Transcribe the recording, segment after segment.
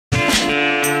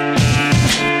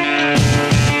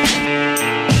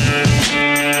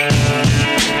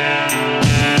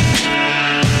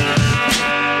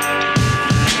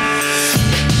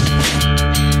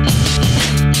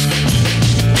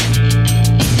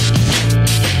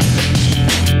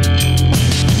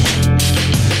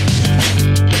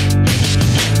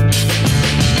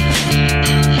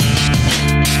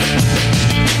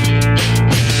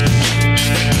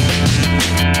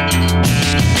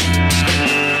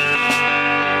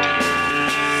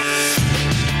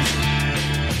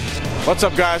What's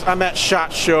up, guys? I'm at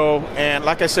SHOT Show, and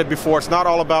like I said before, it's not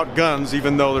all about guns,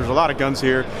 even though there's a lot of guns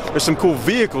here. There's some cool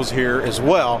vehicles here as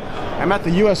well. I'm at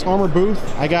the US Armor booth.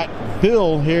 I got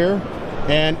Bill here,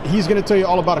 and he's going to tell you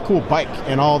all about a cool bike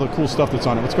and all the cool stuff that's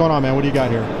on it. What's going on, man? What do you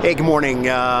got here? Hey, good morning.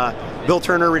 Bill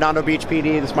Turner, Redondo Beach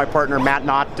PD. This is my partner, Matt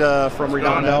Knott from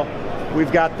Redondo.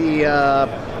 We've got the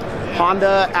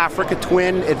Honda Africa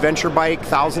Twin adventure bike,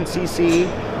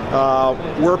 1000cc.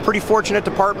 We're a pretty fortunate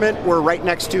department. We're right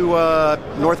next to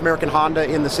North American Honda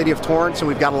in the city of Torrance, and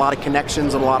we've got a lot of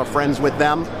connections and a lot of friends with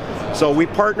them. So we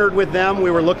partnered with them.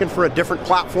 We were looking for a different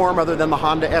platform other than the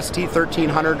Honda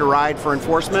ST1300 to ride for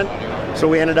enforcement. So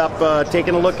we ended up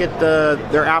taking a look at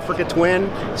their Africa Twin,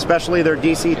 especially their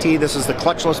DCT. This is the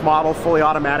clutchless model, fully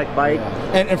automatic bike.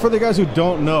 And for the guys who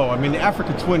don't know, I mean, the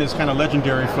Africa Twin is kind of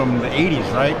legendary from the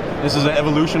 80s, right? This is an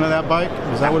evolution of that bike?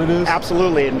 Is that what it is?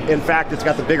 Absolutely. In fact, it's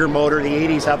got the bigger motor. The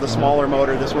 80s have the smaller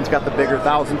motor. This one's got the bigger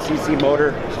 1000cc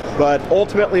motor. But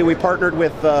ultimately, we partnered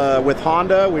with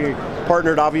Honda. We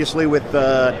partnered, obviously, with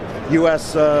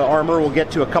US Armor. We'll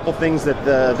get to a couple things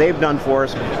that they've done for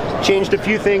us. Changed a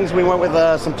few things. We went with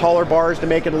some taller bars to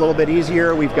make it a little bit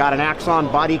easier. We've got an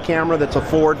Axon body camera that's a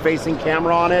forward-facing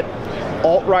camera on it.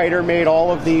 Alt-Rider made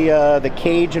all of the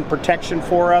cage and protection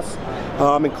for us,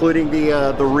 including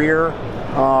the rear.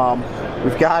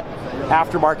 We've got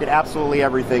aftermarket absolutely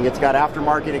everything. It's got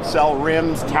aftermarket Excel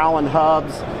rims, Talon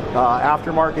hubs,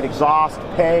 aftermarket exhaust,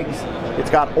 pegs. It's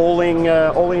got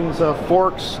Öhlings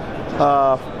forks,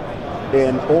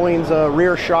 and Öhlings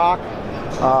rear shock.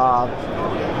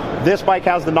 This bike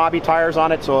has the knobby tires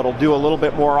on it, so it'll do a little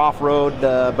bit more off-road,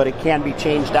 but it can be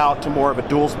changed out to more of a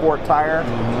dual sport tire.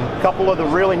 A couple of the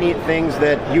really neat things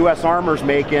that US Armor's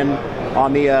making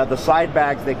on the side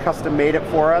bags, they custom made it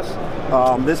for us.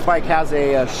 This bike has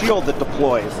a shield that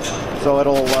deploys, so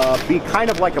it'll be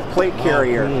kind of like a plate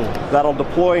carrier that'll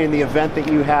deploy in the event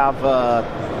that you have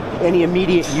any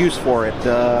immediate use for it.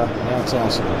 That's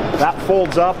awesome. That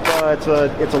folds up. It's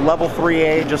a level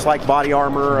 3A, just like body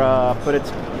armor, but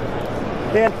it's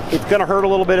going to hurt a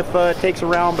little bit if it takes a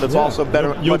round, but it's also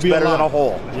better, much better than a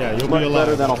hole. Yeah, you'll much be alive.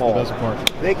 better than a hole. That's the best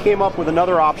part. They came up with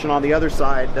another option on the other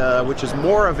side, which is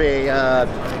more of a,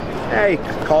 you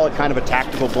could call it kind of a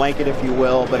tactical blanket, if you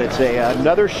will, but it's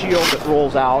another shield that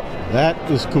rolls out. That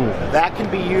is cool. That can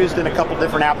be used in a couple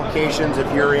different applications. If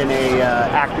you're in a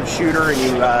active shooter and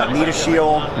you need a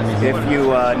shield, if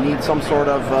you need some sort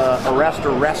of arrest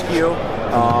or rescue,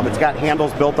 it's got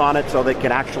handles built on it so that it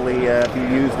can actually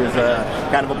be used as a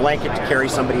kind of a blanket to carry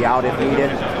somebody out if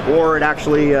needed, or it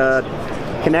actually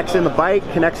connects in the bike,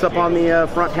 connects up on the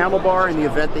front handlebar in the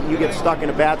event that you get stuck in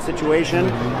a bad situation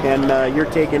and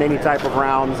you're taking any type of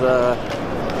rounds.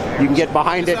 You can get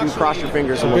behind it and cross your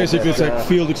fingers a little bit. Basically, it's like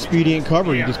field expedient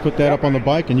cover. You just put that up on the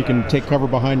bike and you can take cover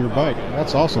behind your bike.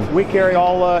 That's awesome. We carry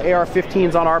all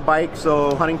AR-15s on our bike,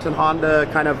 so Huntington Honda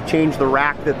kind of changed the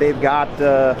rack that they've got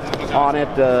on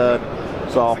it.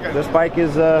 So this bike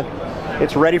is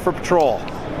it's ready for patrol.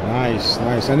 Nice,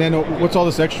 nice. And then what's all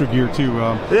this extra gear too?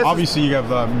 Obviously you have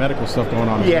medical stuff going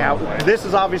on. Yeah, this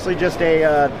is obviously just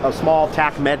a small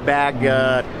TAC med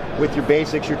bag with your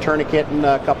basics, your tourniquet, and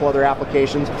a couple other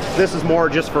applications. This is more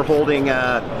just for holding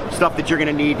stuff that you're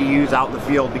going to need to use out in the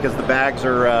field, because the bags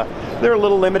are they're a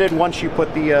little limited. Once you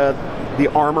put the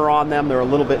armor on them, they're a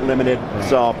little bit limited. Right.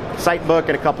 So sight book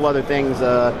and a couple other things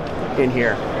in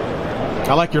here.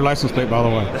 I like your license plate, by the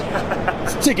way.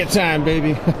 It's ticket time,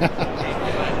 baby.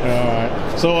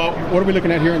 Alright, so what are we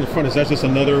looking at here in the front? Is that just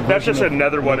another That's just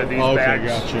another one of these bags.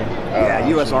 Gotcha. Yeah,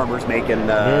 US Armor's making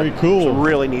very cool. Some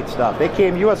really neat stuff.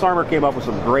 US Armor came up with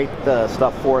some great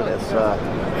stuff for this.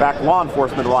 In fact, law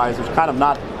enforcement wise, there's kind of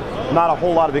not a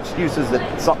whole lot of excuses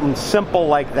that something simple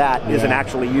like that isn't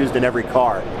actually used in every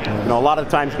car. You know, a lot of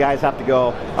the times guys have to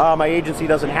go, my agency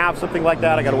doesn't have something like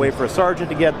that, I got to wait for a sergeant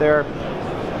to get there.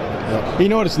 You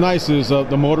know what's nice is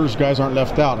the motors guys aren't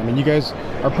left out. I mean, you guys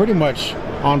are pretty much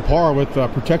on par with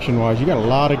protection-wise. You got a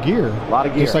lot of gear. A lot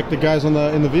of gear. Just like the guys in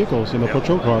the vehicles,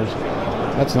 patrol cars.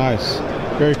 That's nice.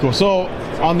 Very cool. So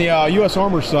on the US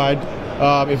Armor side,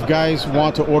 if guys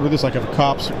want to order this, like if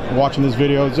cops watching this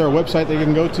video, is there a website they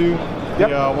can go to?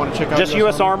 Yep. Want to check out just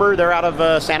US Armor. They're out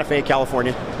of Santa Fe,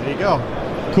 California. There you go.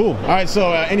 Cool. All right,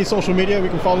 so any social media we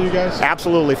can follow you guys?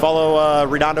 Absolutely. Follow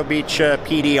Redondo Beach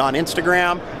PD on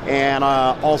Instagram, and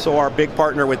also our big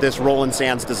partner with this, Roland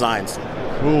Sands Designs.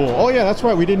 Cool. Oh yeah, that's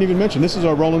right. We didn't even mention this is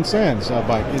a Roland Sands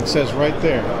bike. It says right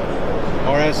there,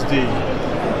 RSD.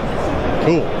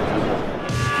 Cool.